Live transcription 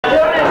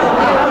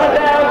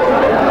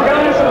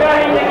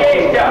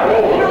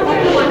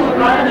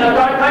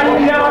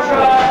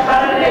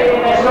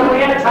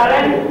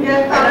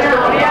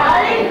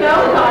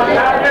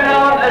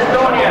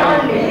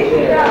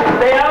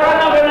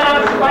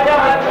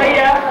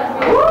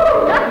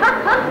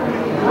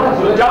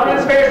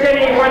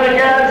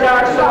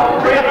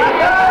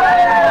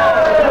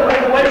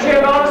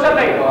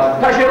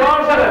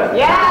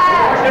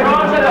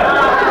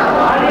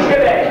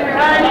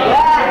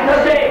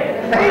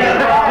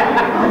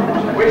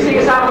We sing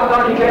a song of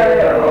Donny Care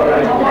there, all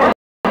right?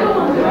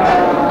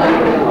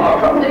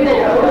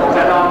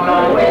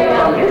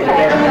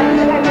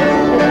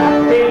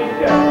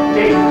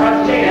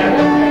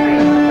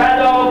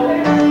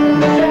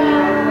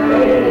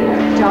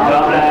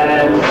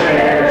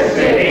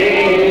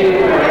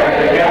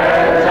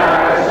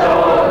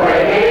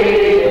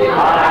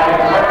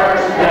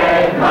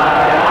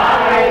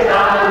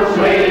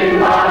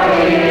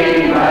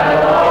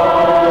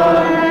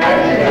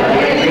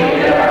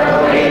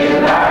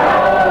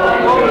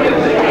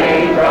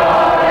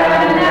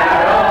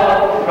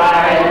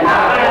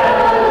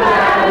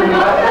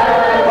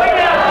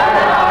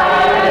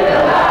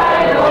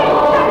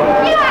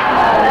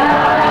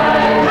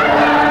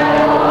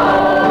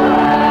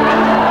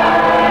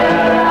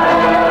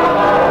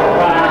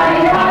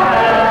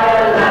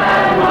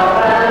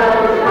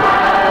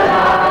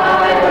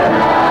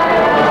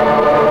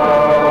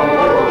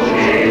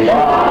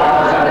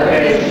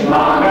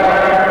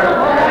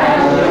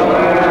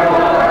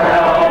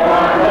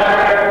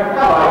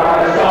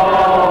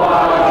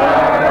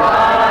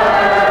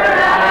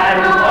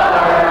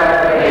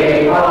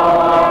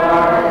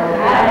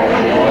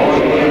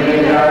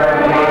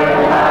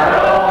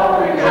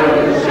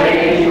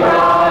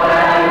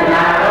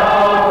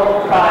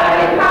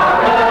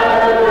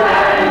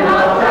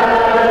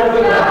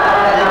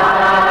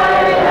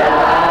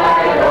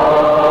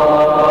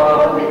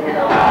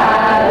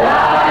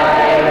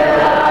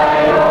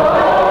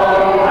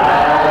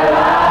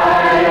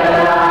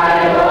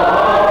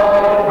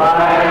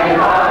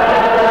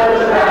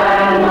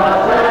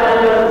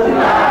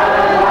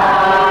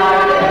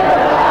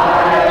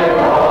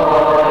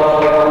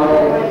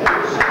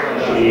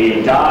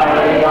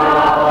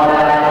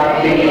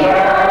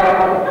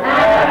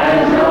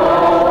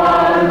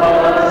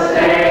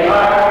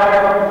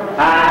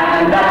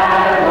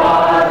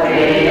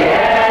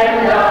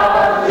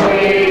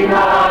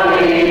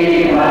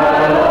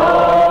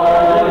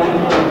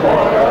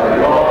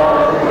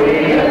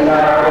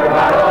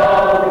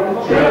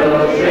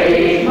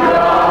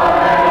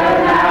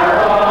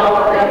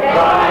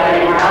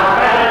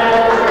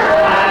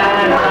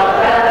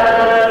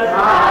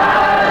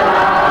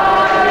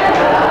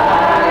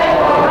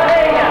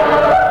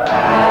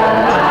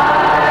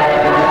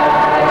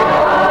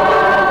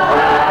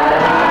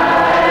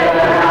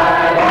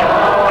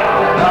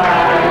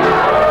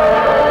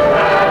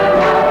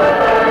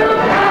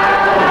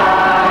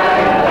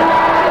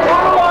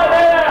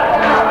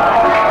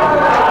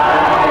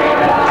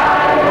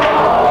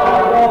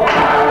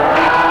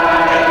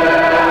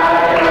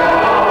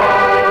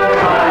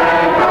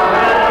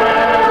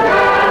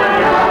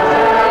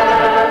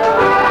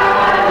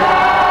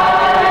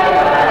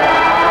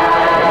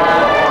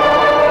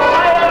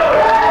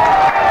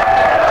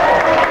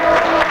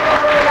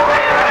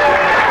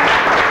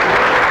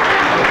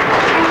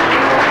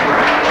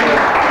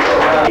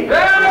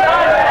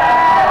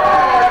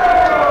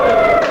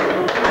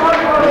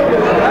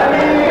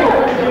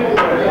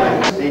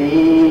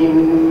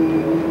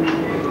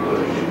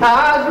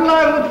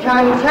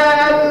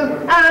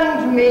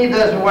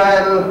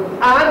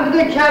 And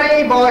the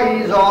Kerry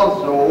boys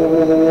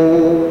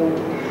also.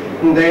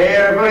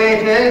 Their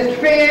greatest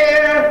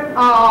fear of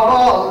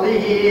all the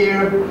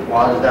year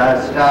was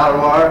that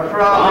stalwart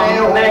from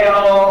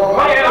Hale.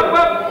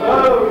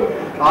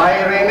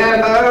 I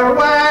remember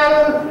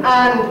well,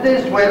 and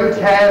this will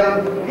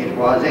tell, it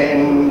was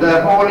in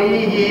the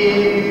holy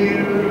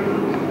year,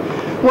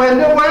 when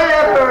the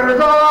wearers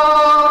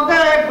of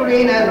the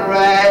green and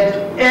red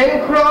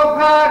in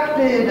Croagh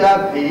did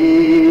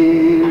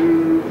appear,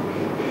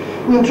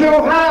 to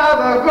have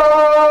a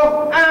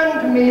go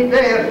and meet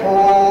their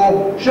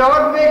foe,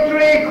 should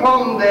victory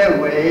come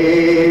their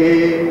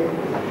way.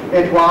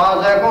 It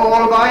was a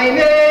goal by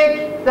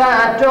Mick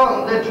that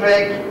done the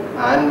trick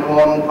and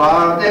won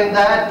for them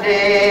that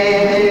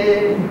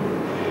day.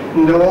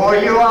 Though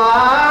you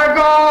are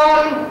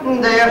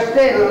gone, there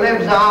still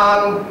lives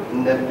on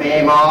the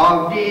fame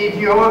of deeds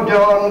you've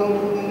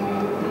done.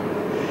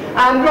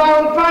 And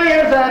round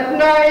fires at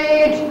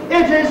night,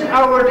 it is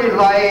our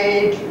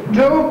delight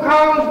to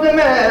count them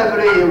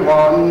every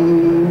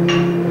one.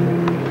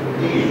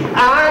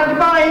 And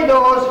by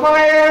those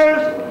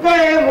fires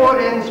they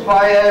would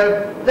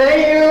inspire the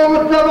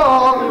youth of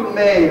all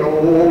Mayo,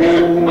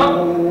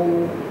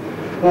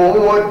 who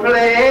would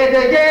play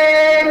the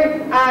game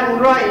and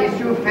rise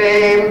to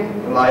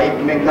fame like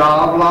Mick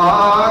of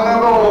long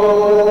ago.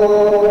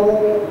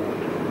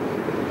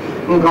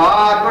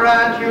 God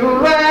grant you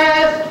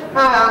rest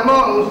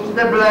amongst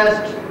the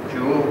blessed,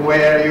 to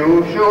where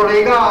you've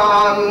surely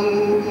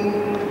gone.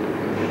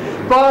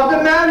 For the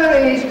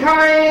memories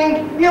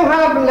kind you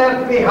have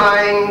left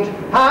behind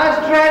has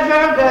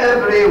treasured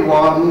every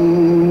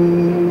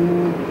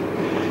one.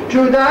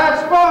 To that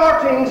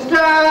sporting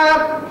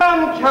star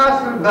from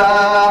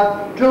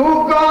Castlebar, to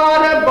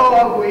God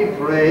above we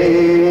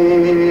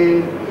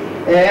pray.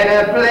 In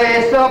a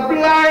place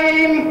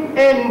sublime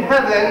in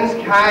heaven's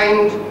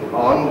kind,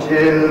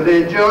 until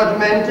the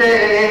judgment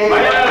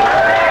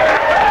day.